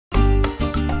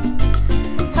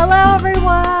Hello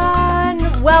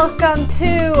everyone! Welcome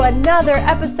to another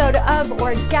episode of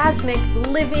Orgasmic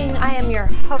Living. I am your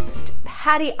host,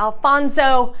 Patty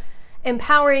Alfonso,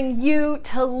 empowering you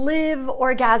to live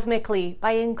orgasmically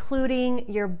by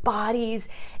including your body's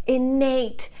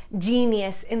innate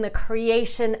genius in the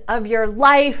creation of your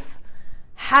life.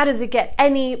 How does it get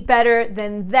any better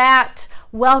than that?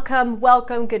 Welcome,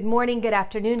 welcome, good morning, good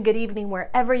afternoon, good evening,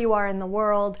 wherever you are in the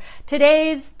world.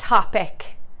 Today's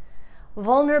topic: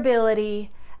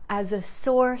 vulnerability as a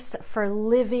source for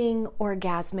living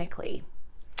orgasmically.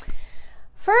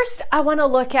 First, I want to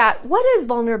look at what is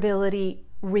vulnerability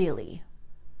really?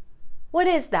 What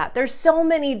is that? There's so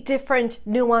many different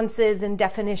nuances and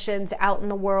definitions out in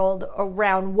the world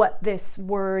around what this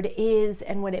word is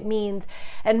and what it means.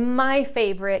 And my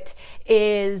favorite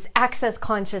is Access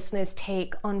Consciousness'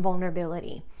 take on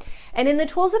vulnerability. And in the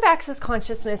Tools of Access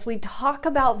Consciousness, we talk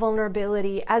about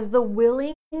vulnerability as the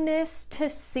willingness to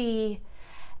see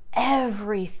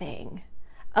everything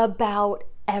about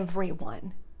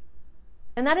everyone.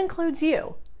 And that includes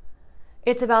you.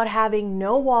 It's about having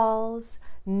no walls,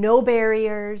 no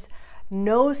barriers,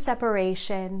 no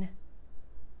separation.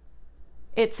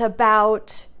 It's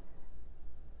about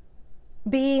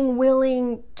being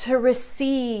willing to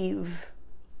receive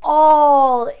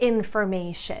all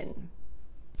information.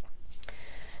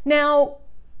 Now,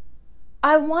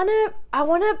 I want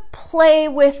to play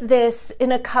with this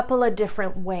in a couple of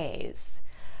different ways.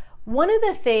 One of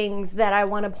the things that I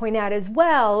want to point out as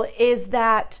well is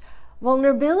that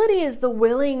vulnerability is the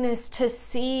willingness to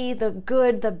see the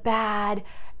good, the bad,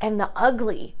 and the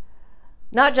ugly.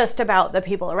 Not just about the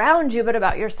people around you, but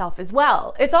about yourself as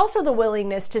well. It's also the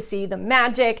willingness to see the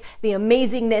magic, the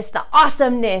amazingness, the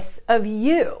awesomeness of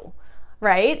you,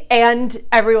 right? And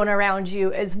everyone around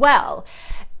you as well.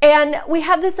 And we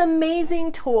have this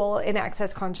amazing tool in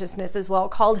Access Consciousness as well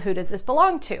called Who Does This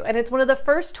Belong To? And it's one of the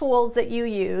first tools that you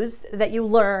use, that you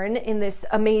learn in this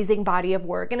amazing body of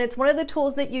work. And it's one of the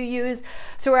tools that you use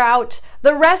throughout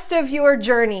the rest of your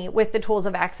journey with the Tools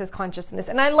of Access Consciousness.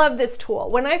 And I love this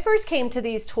tool. When I first came to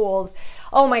these tools,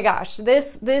 oh my gosh,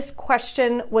 this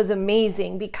question was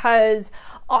amazing, because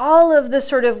all of the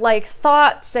sort of like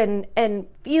thoughts and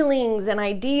feelings and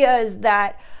ideas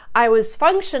that I was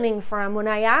functioning from when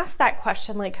I asked that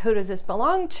question, like, who does this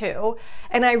belong to?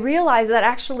 And I realized that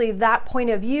actually that point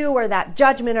of view or that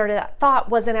judgment or that thought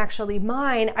wasn't actually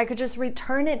mine. I could just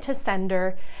return it to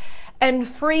sender and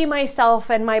free myself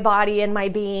and my body and my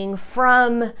being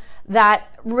from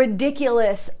that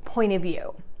ridiculous point of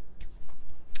view.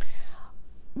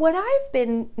 What I've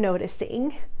been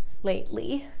noticing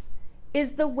lately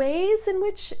is the ways in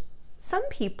which some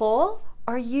people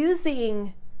are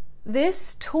using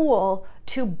this tool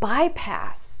to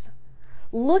bypass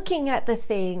looking at the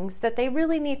things that they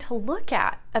really need to look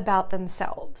at about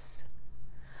themselves.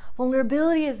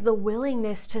 Vulnerability is the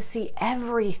willingness to see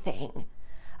everything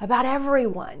about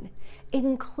everyone,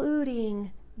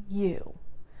 including you.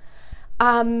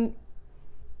 And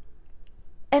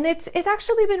it's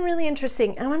actually been really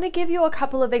interesting. I want to give you a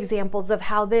couple of examples of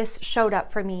how this showed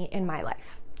up for me in my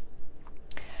life.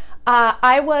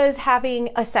 I was having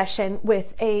a session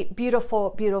with a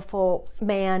beautiful, beautiful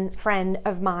man, friend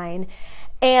of mine,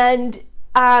 and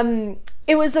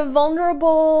it was a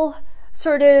vulnerable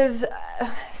sort of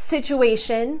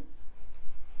situation,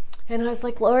 and I was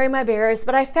like lowering my barriers,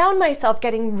 but I found myself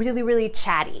getting really, really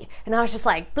chatty, and I was just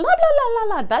like blah, blah, blah,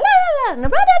 blah, blah, blah, blah, blah,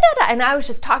 blah, blah, and I was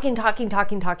just talking,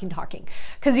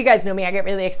 because you guys know me, I get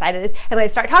really excited, and I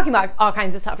start talking about all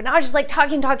kinds of stuff, and I was just like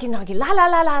talking, la, la,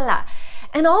 la, la, la.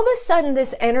 And all of a sudden,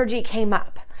 this energy came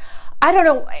up. I don't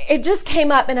know, it just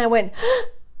came up and I went,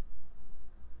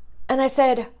 and I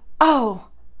said, oh,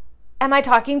 am I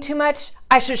talking too much?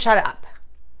 I should shut up.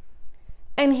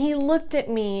 And he looked at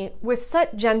me with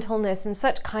such gentleness and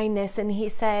such kindness, and he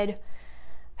said,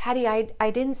 Patty,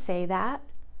 I didn't say that.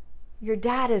 Your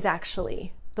dad is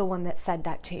actually the one that said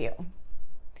that to you.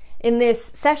 In this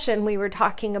session, we were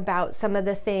talking about some of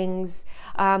the things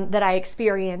that I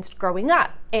experienced growing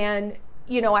up. And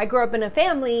you know, I grew up in a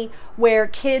family where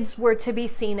kids were to be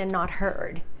seen and not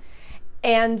heard.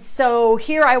 And so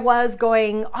here I was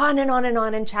going on and on and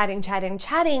on and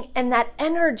chatting, and that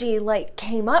energy like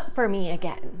came up for me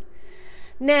again.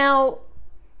 Now,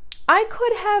 I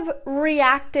could have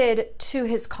reacted to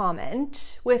his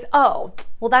comment with, oh,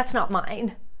 well, that's not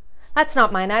mine. That's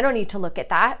not mine. I don't need to look at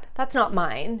that. That's not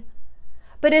mine.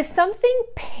 But if something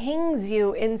pings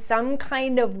you in some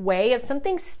kind of way, if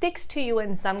something sticks to you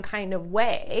in some kind of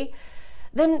way,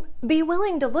 then be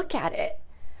willing to look at it.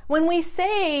 When we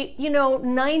say,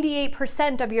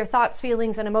 98% of your thoughts,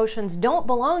 feelings, and emotions don't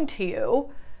belong to you,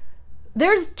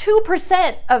 there's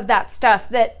 2% of that stuff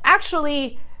that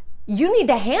actually you need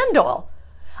to handle.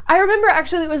 I remember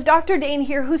actually it was Dr. Dane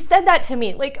here who said that to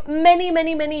me like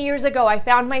many years ago. I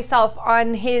found myself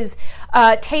on his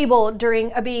table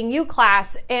during a Being You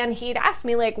class, and he'd asked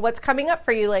me like, what's coming up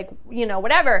for you? Like, you know,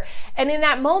 whatever. And in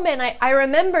that moment, I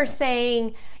remember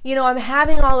saying, you know, I'm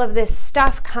having all of this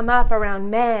stuff come up around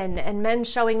men and men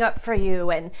showing up for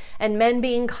you and men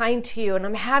being kind to you. And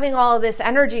I'm having all of this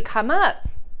energy come up.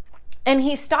 And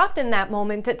he stopped in that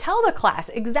moment to tell the class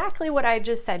exactly what I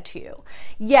just said to you.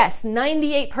 Yes,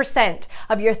 98%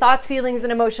 of your thoughts, feelings,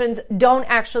 and emotions don't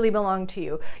actually belong to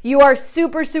you. You are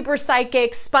super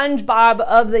psychic SpongeBob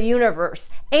of the universe.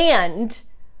 And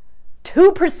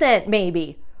 2%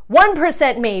 maybe,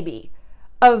 1% maybe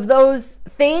of those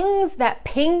things that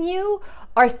ping you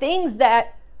are things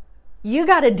that you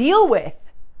got to deal with.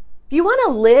 You want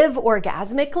to live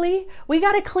orgasmically? We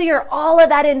got to clear all of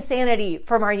that insanity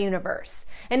from our universe.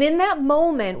 And in that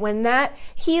moment, when that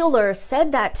healer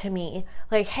said that to me,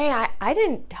 like, hey, I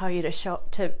didn't tell you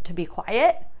to be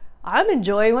quiet. I'm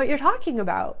enjoying what you're talking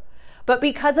about. But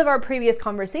because of our previous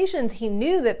conversations, he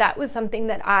knew that that was something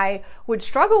that I would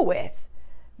struggle with,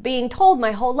 being told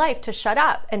my whole life to shut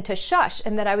up and to shush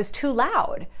and that I was too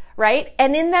loud, right?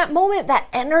 And in that moment, that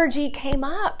energy came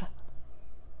up.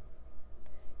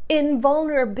 In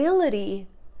vulnerability,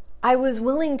 I was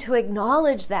willing to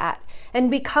acknowledge that and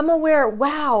become aware,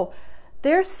 wow,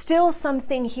 there's still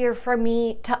something here for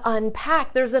me to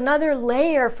unpack. There's another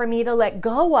layer for me to let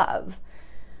go of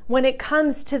when it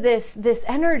comes to this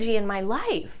energy in my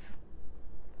life.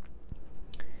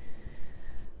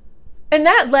 And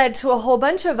that led to a whole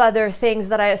bunch of other things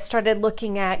that I started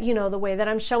looking at, you know, the way that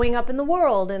I'm showing up in the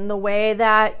world and the way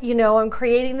that, you know, I'm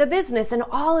creating the business and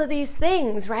all of these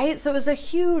things, right? So it was a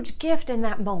huge gift in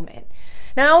that moment.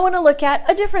 Now I want to look at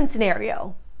a different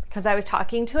scenario because I was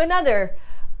talking to another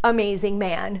amazing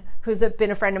man who's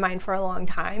been a friend of mine for a long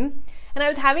time. And I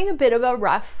was having a bit of a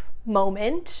rough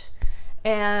moment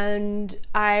and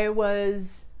I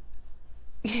was,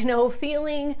 you know,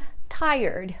 feeling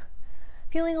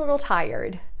a little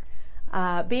tired.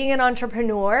 Being an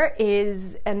entrepreneur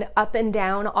is an up and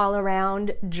down all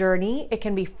around journey. It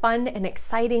can be fun and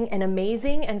exciting and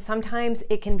amazing, and sometimes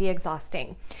it can be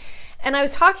exhausting. And I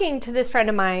was talking to this friend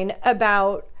of mine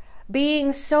about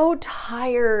being so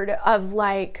tired of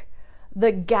like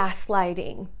the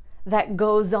gaslighting that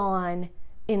goes on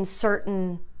in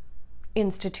certain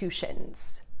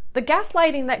institutions. The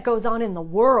gaslighting that goes on in the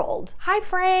world. Hi,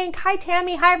 Frank. Hi,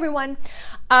 Tammy. Hi, everyone.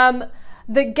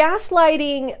 The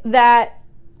gaslighting that,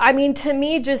 I mean, to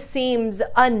me just seems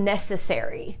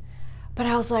unnecessary. But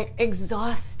I was like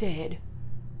exhausted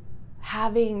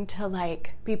having to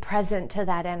like be present to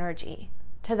that energy,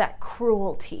 to that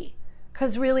cruelty.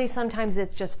 Because really sometimes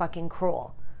it's just fucking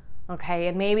cruel. Okay,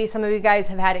 and maybe some of you guys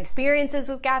have had experiences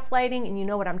with gaslighting and you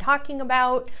know what I'm talking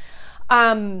about.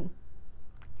 And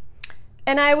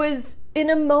I was in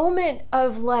a moment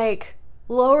of like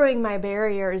lowering my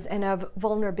barriers and of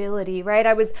vulnerability, right?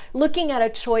 I was looking at a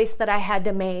choice that I had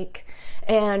to make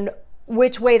and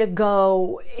which way to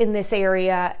go in this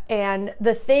area. And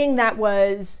the thing that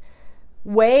was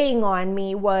weighing on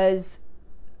me was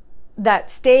that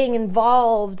staying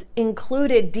involved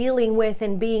included dealing with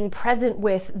and being present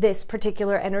with this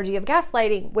particular energy of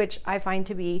gaslighting, which I find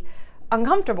to be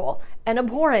uncomfortable and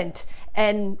abhorrent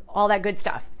and all that good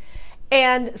stuff.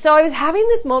 And so I was having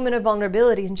this moment of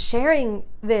vulnerability and sharing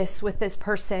this with this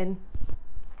person.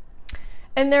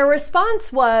 And their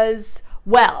response was,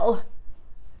 well,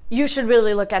 you should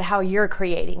really look at how you're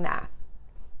creating that.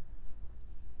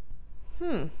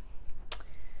 And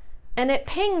it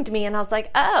pinged me and I was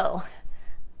like, oh,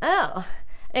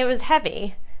 it was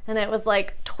heavy. And it was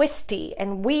like twisty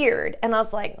and weird. And I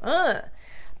was like, ugh.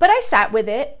 But I sat with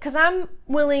it because I'm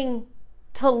willing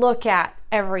to look at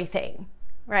everything.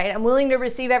 Right? I'm willing to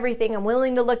receive everything. I'm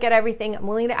willing to look at everything. I'm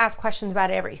willing to ask questions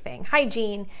about everything. Hi,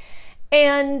 Jean.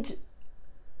 And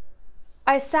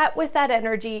I sat with that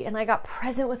energy and I got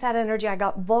present with that energy. I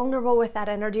got vulnerable with that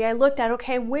energy. I looked at,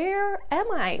 okay, where am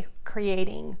I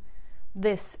creating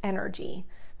this energy,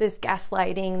 this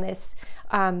gaslighting, this,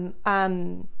 I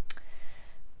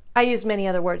used many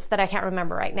other words that I can't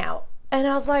remember right now. And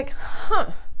I was like,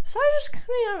 So I just,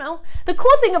 I don't know. The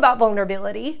cool thing about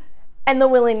vulnerability and the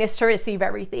willingness to receive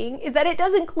everything is that it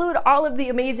does include all of the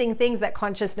amazing things that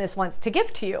consciousness wants to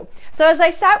give to you. So as I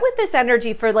sat with this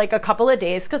energy for like a couple of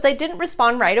days, because I didn't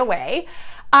respond right away,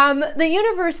 the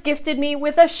universe gifted me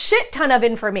with a shit ton of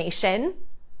information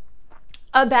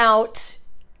about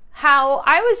how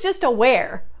I was just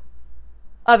aware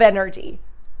of energy.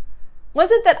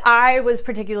 wasn't that I was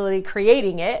particularly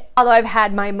creating it, although I've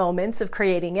had my moments of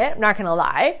creating it, I'm not gonna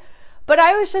lie, but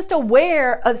I was just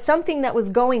aware of something that was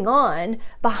going on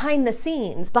behind the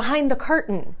scenes, behind the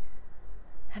curtain.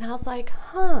 And I was like,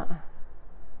 huh.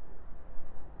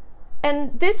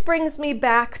 And this brings me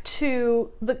back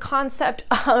to the concept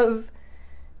of,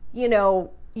 you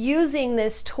know, using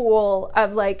this tool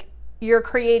of like, you're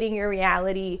creating your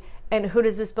reality and who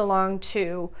does this belong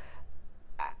to,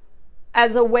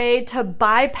 as a way to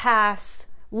bypass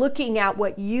looking at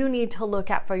what you need to look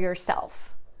at for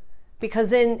yourself.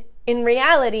 Because in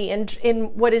reality, and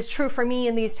in what is true for me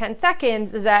in these 10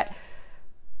 seconds, is that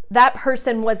that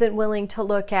person wasn't willing to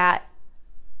look at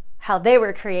how they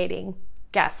were creating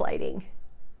gaslighting.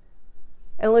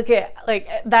 And look at, like,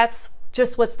 that's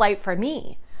just what's light for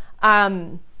me.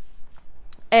 And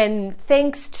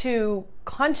thanks to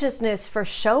consciousness for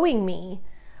showing me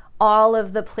all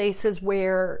of the places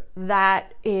where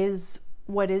that is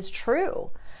what is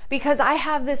true. Because I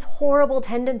have this horrible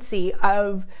tendency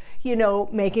of, you know,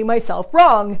 making myself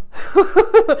wrong,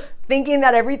 thinking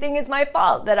that everything is my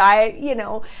fault, that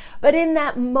but in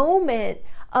that moment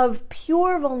of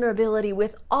pure vulnerability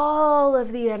with all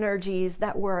of the energies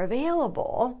that were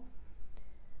available,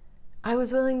 I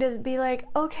was willing to be like,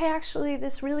 okay, actually,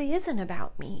 this really isn't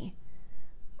about me.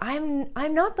 I'm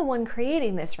not the one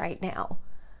creating this right now.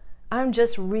 I'm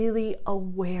just really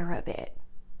aware of it.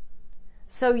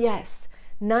 So yes,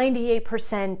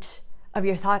 98% of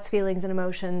your thoughts, feelings, and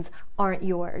emotions aren't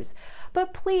yours.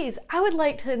 But please, I would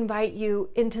like to invite you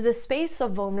into the space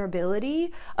of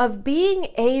vulnerability, of being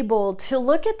able to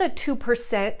look at the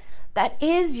 2% that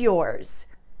is yours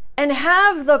and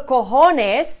have the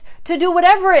cojones to do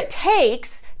whatever it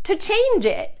takes to change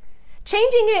it.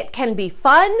 Changing it can be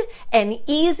fun and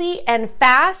easy and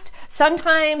fast.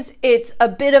 Sometimes it's a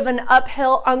bit of an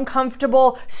uphill,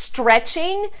 uncomfortable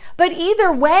stretching, but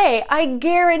either way, I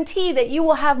guarantee that you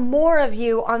will have more of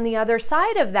you on the other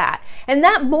side of that. And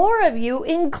that more of you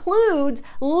includes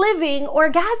living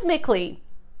orgasmically.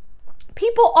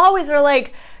 People always are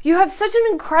like, you have such an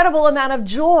incredible amount of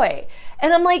joy.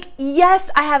 And I'm like,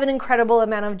 yes, I have an incredible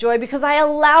amount of joy because I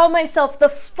allow myself the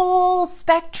full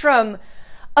spectrum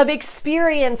of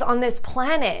experience on this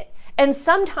planet. And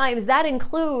sometimes that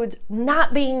includes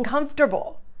not being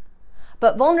comfortable.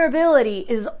 But vulnerability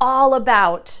is all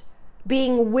about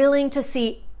being willing to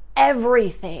see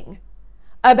everything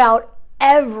about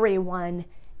everyone,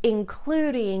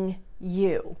 including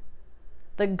you.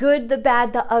 The good, the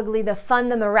bad, the ugly, the fun,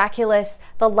 the miraculous,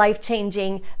 the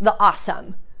life-changing, the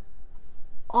awesome.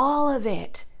 All of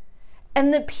it.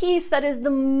 And the piece that is the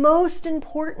most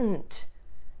important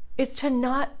is to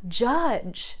not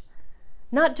judge.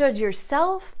 Not judge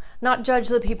yourself, not judge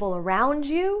the people around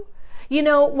you. You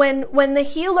know, when the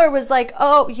healer was like,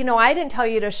 oh, you know, I didn't tell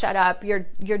you to shut up,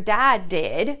 your dad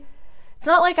did. It's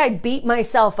not like I beat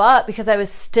myself up because I was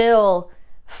still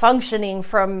functioning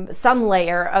from some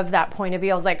layer of that point of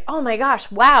view. I was like, oh my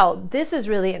gosh, wow, this is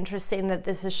really interesting that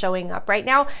this is showing up right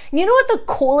now. And you know what the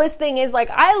coolest thing is? Like,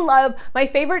 my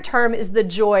favorite term is the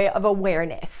joy of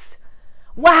awareness.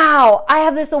 Wow, I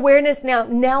have this awareness now.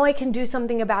 Now I can do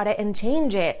something about it and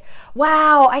change it.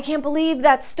 Wow, I can't believe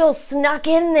that's still snuck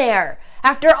in there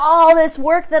after all this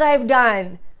work that I've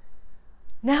done.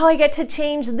 Now I get to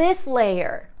change this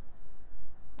layer.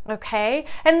 Okay?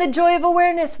 And the joy of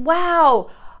awareness. Wow,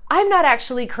 I'm not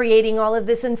actually creating all of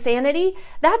this insanity.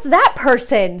 That's that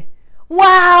person.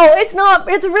 Wow,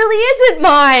 it really isn't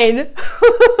mine.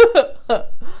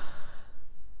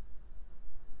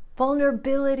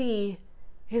 Vulnerability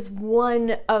is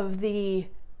one of the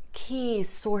key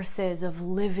sources of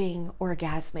living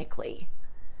orgasmically.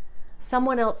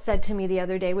 Someone else said to me the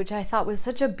other day, which I thought was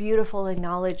such a beautiful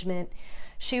acknowledgement.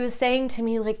 She was saying to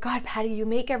me, like, God, Patty, you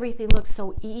make everything look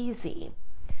so easy.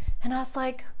 And I was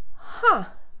like, huh.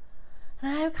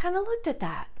 And I kind of looked at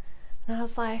that. And I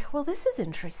was like, well, this is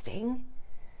interesting.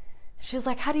 She was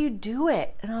like, how do you do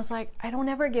it? And I was like, I don't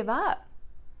ever give up.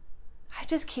 I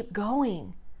just keep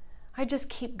going. I just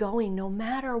keep going no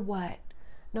matter what.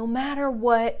 No matter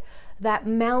what that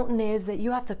mountain is that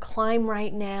you have to climb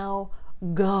right now,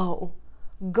 go.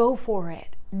 Go for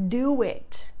it. Do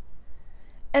it.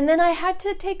 And then I had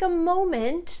to take a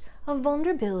moment of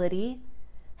vulnerability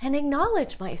and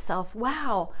acknowledge myself.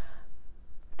 Wow,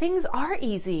 things are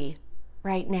easy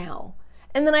right now.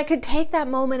 And then I could take that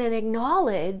moment and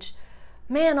acknowledge,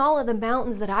 man, all of the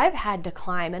mountains that I've had to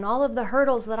climb and all of the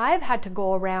hurdles that I've had to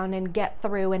go around and get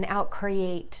through and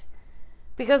outcreate.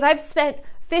 Because I've spent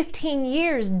 15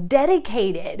 years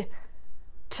dedicated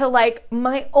to like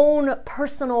my own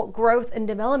personal growth and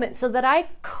development so that I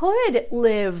could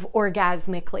live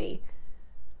orgasmically.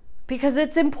 because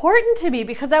it's important to me,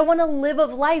 because I want to live a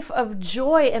life of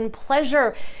joy and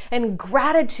pleasure and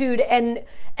gratitude and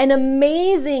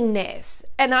amazingness.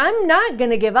 And I'm not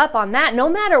going to give up on that, no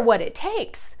matter what it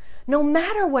takes, no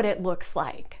matter what it looks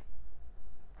like.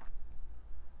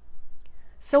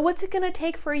 So what's it going to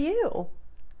take for you?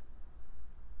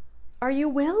 Are you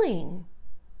willing?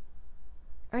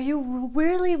 Are you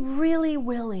really, really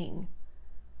willing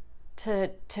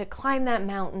to climb that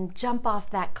mountain, jump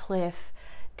off that cliff,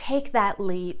 take that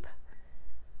leap,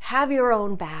 have your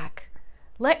own back,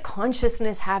 let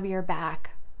consciousness have your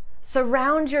back,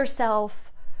 surround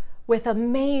yourself with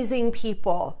amazing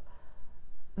people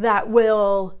that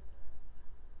will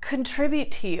contribute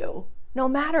to you no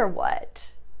matter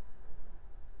what?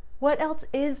 What else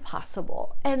is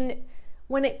possible? And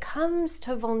when it comes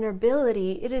to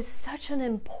vulnerability, it is such an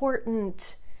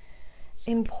important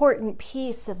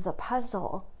piece of the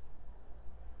puzzle.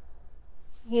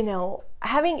 You know,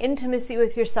 having intimacy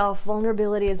with yourself,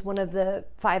 vulnerability is one of the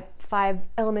five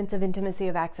elements of intimacy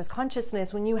of access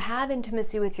consciousness. When you have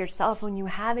intimacy with yourself, when you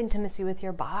have intimacy with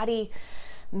your body,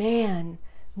 man,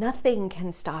 nothing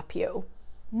can stop you.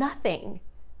 Nothing.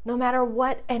 No matter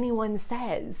what anyone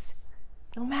says.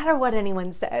 No matter what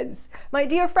anyone says. My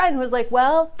dear friend was like,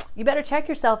 well, you better check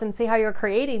yourself and see how you're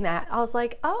creating that. I was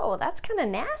like, oh, that's kind of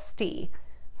nasty.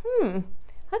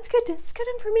 That's good. That's good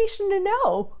information to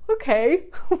know. Okay.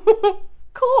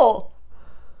 Cool.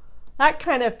 That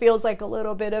kind of feels like a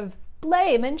little bit of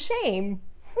blame and shame.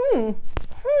 Okay.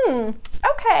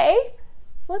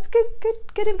 Well, that's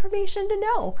good information to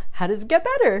know. How does it get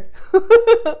better?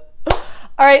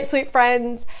 All right, sweet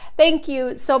friends, thank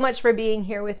you so much for being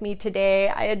here with me today.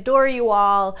 I adore you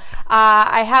all.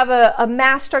 I have a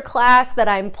masterclass that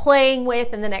I'm playing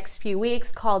with in the next few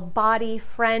weeks called Body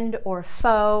Friend or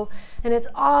Foe. And it's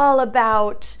all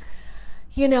about,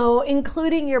 you know,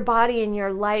 including your body in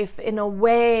your life in a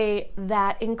way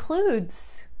that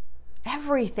includes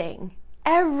everything.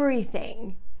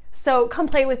 So come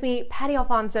play with me,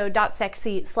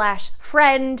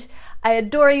 pattyalfonso.sexy/friend. I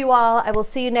adore you all. I will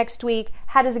see you next week.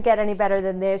 How does it get any better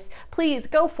than this? Please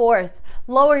go forth,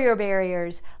 lower your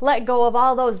barriers, let go of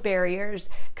all those barriers,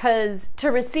 because to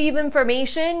receive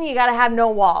information, you got to have no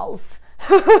walls.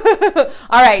 All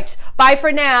right, bye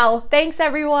for now. Thanks,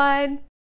 everyone.